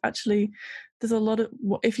 because actually there's a lot of,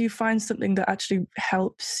 if you find something that actually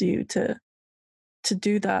helps you to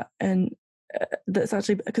do that, and that's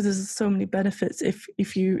actually, because there's so many benefits if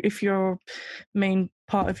your main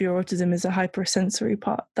part of your autism is a hypersensory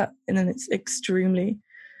part, that, and then it's extremely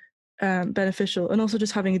beneficial. And also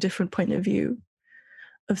just having a different point of view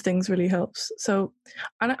of things really helps. So,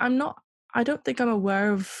 and I don't think I'm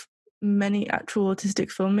aware of many actual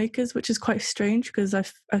autistic filmmakers, which is quite strange, because I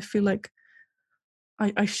feel like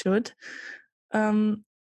I should.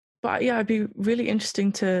 But yeah, it'd be really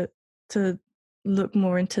interesting to look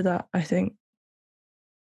more into that, I think.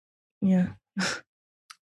 Yeah. I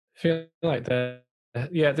feel like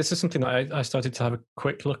this is something that I started to have a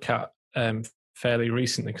quick look at fairly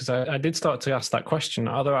recently, because I did start to ask that question: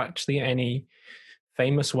 are there actually any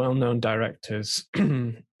famous, well-known directors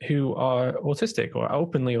who are autistic or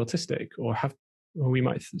openly autistic, or we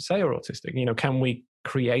might say are autistic? Can we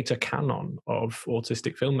create a canon of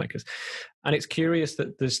autistic filmmakers? And it's curious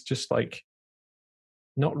that there's just like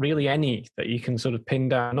not really any that you can sort of pin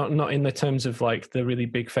down, not in the terms of like the really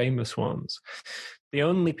big famous ones. The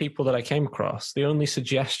only people that I came across, the only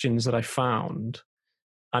suggestions that I found,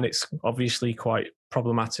 and it's obviously quite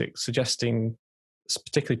problematic, suggesting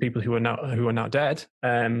particularly people who are now dead,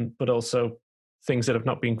 but also things that have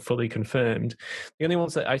not been fully confirmed. The only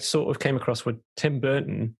ones that I sort of came across were Tim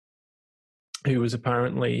Burton, who was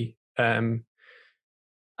apparently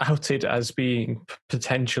outed as being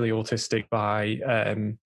potentially autistic by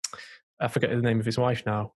I forget the name of his wife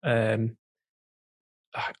now. I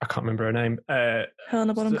can't remember her name.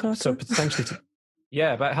 Helena Bonham Carter. So potentially,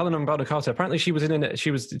 but Helena Bonham Carter. Apparently, she did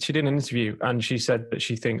an interview, and she said that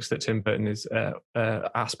she thinks that Tim Burton is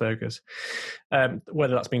Asperger's.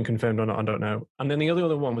 Whether that's been confirmed or not, I don't know. And then the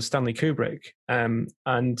other one was Stanley Kubrick. And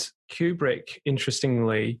Kubrick,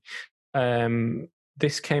 interestingly,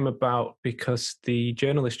 this came about because the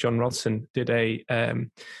journalist John Ronson did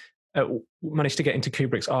managed to get into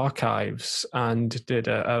Kubrick's archives and did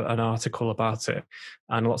an article about it.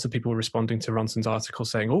 And lots of people were responding to Ronson's article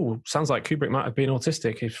saying, "Oh, sounds like Kubrick might have been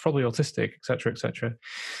autistic. He's probably autistic, etc., etc."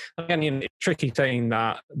 Again, it's tricky saying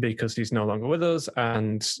that because he's no longer with us,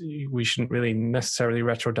 and we shouldn't really necessarily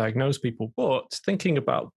retro-diagnose people. But thinking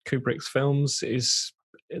about Kubrick's films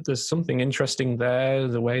there's something interesting there,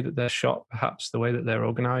 the way that they're shot, perhaps the way that they're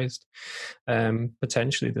organized.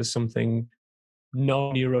 Potentially there's something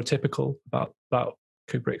non-neurotypical about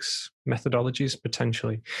Kubrick's methodologies,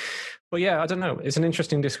 potentially. But yeah, I don't know. It's an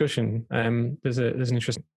interesting discussion. There's an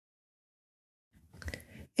interesting...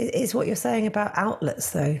 Is what you're saying about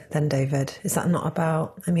outlets, though, then, David? Is that not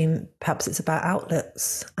about... I mean, perhaps it's about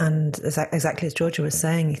outlets and exactly as Georgia was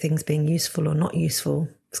saying, things being useful or not useful,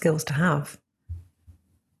 skills to have.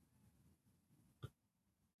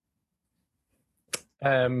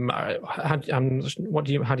 How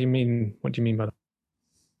do you mean by that?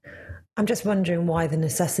 I'm just wondering why the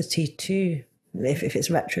necessity to, if it's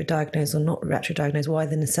retro-diagnosed or not retro-diagnosed, why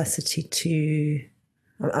the necessity to...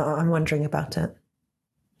 I'm wondering about it.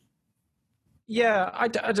 Yeah, I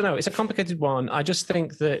don't know. It's a complicated one. I just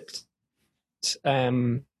think that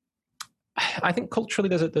I think culturally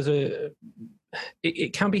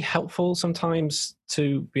it can be helpful sometimes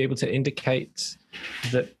to be able to indicate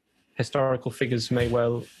that historical figures may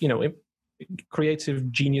well,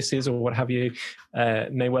 creative geniuses or what have you,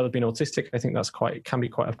 may well have been autistic. I think that's can be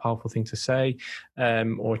quite a powerful thing to say,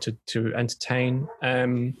 or to entertain.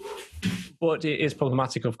 But it is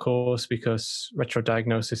problematic, of course, because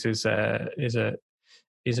retrodiagnosis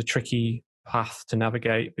is a tricky path to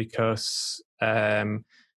navigate because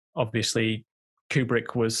obviously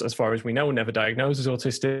Kubrick was, as far as we know, never diagnosed as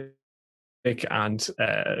autistic. And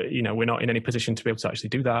we're not in any position to be able to actually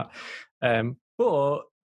do that, but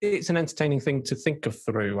it's an entertaining thing to think of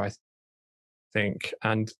through, I think,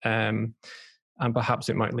 and perhaps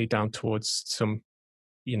it might lead down towards some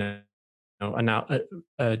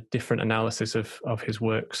a different analysis of his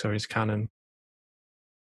works or his canon.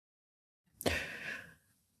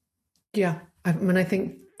 Yeah, I mean, I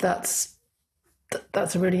think that's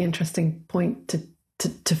a really interesting point to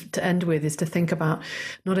end with, is to think about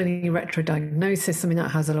not only retrodiagnosis. I mean, that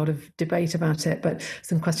has a lot of debate about it, but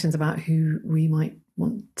some questions about who we might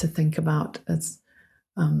want to think about as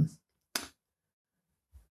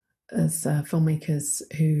filmmakers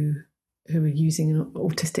who are using an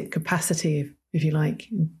autistic capacity, if you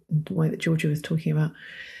like, in the way that Georgia was talking about,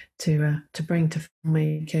 to bring to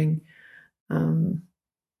filmmaking.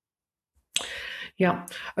 Yeah.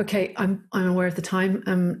 Okay. I'm aware of the time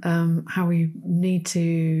and how we need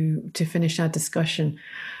to finish our discussion.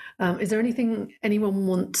 Is there anything anyone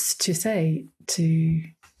wants to say to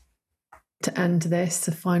end this?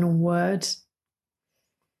 A final word?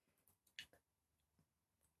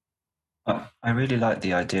 I really like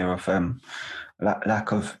the idea of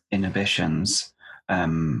lack of inhibitions,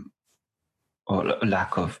 or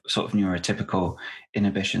lack of sort of neurotypical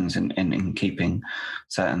inhibitions in keeping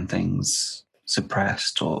certain things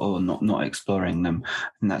suppressed or not exploring them.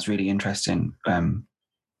 And that's really interesting,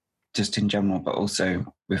 just in general, but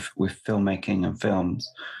also with filmmaking and films.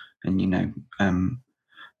 And I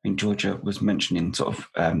think Georgia was mentioning sort of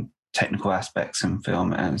technical aspects in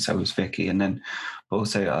film, and so was Vicky. And then, but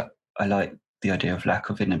also I like the idea of lack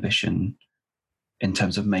of inhibition in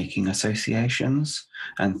terms of making associations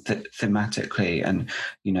and thematically. And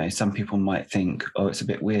some people might think, oh, it's a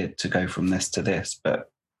bit weird to go from this to this, but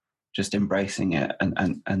just embracing it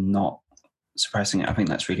and not suppressing it, I think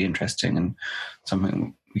that's really interesting and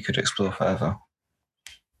something we could explore further.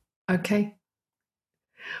 Okay.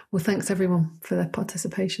 Well, thanks everyone for their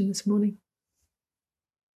participation this morning.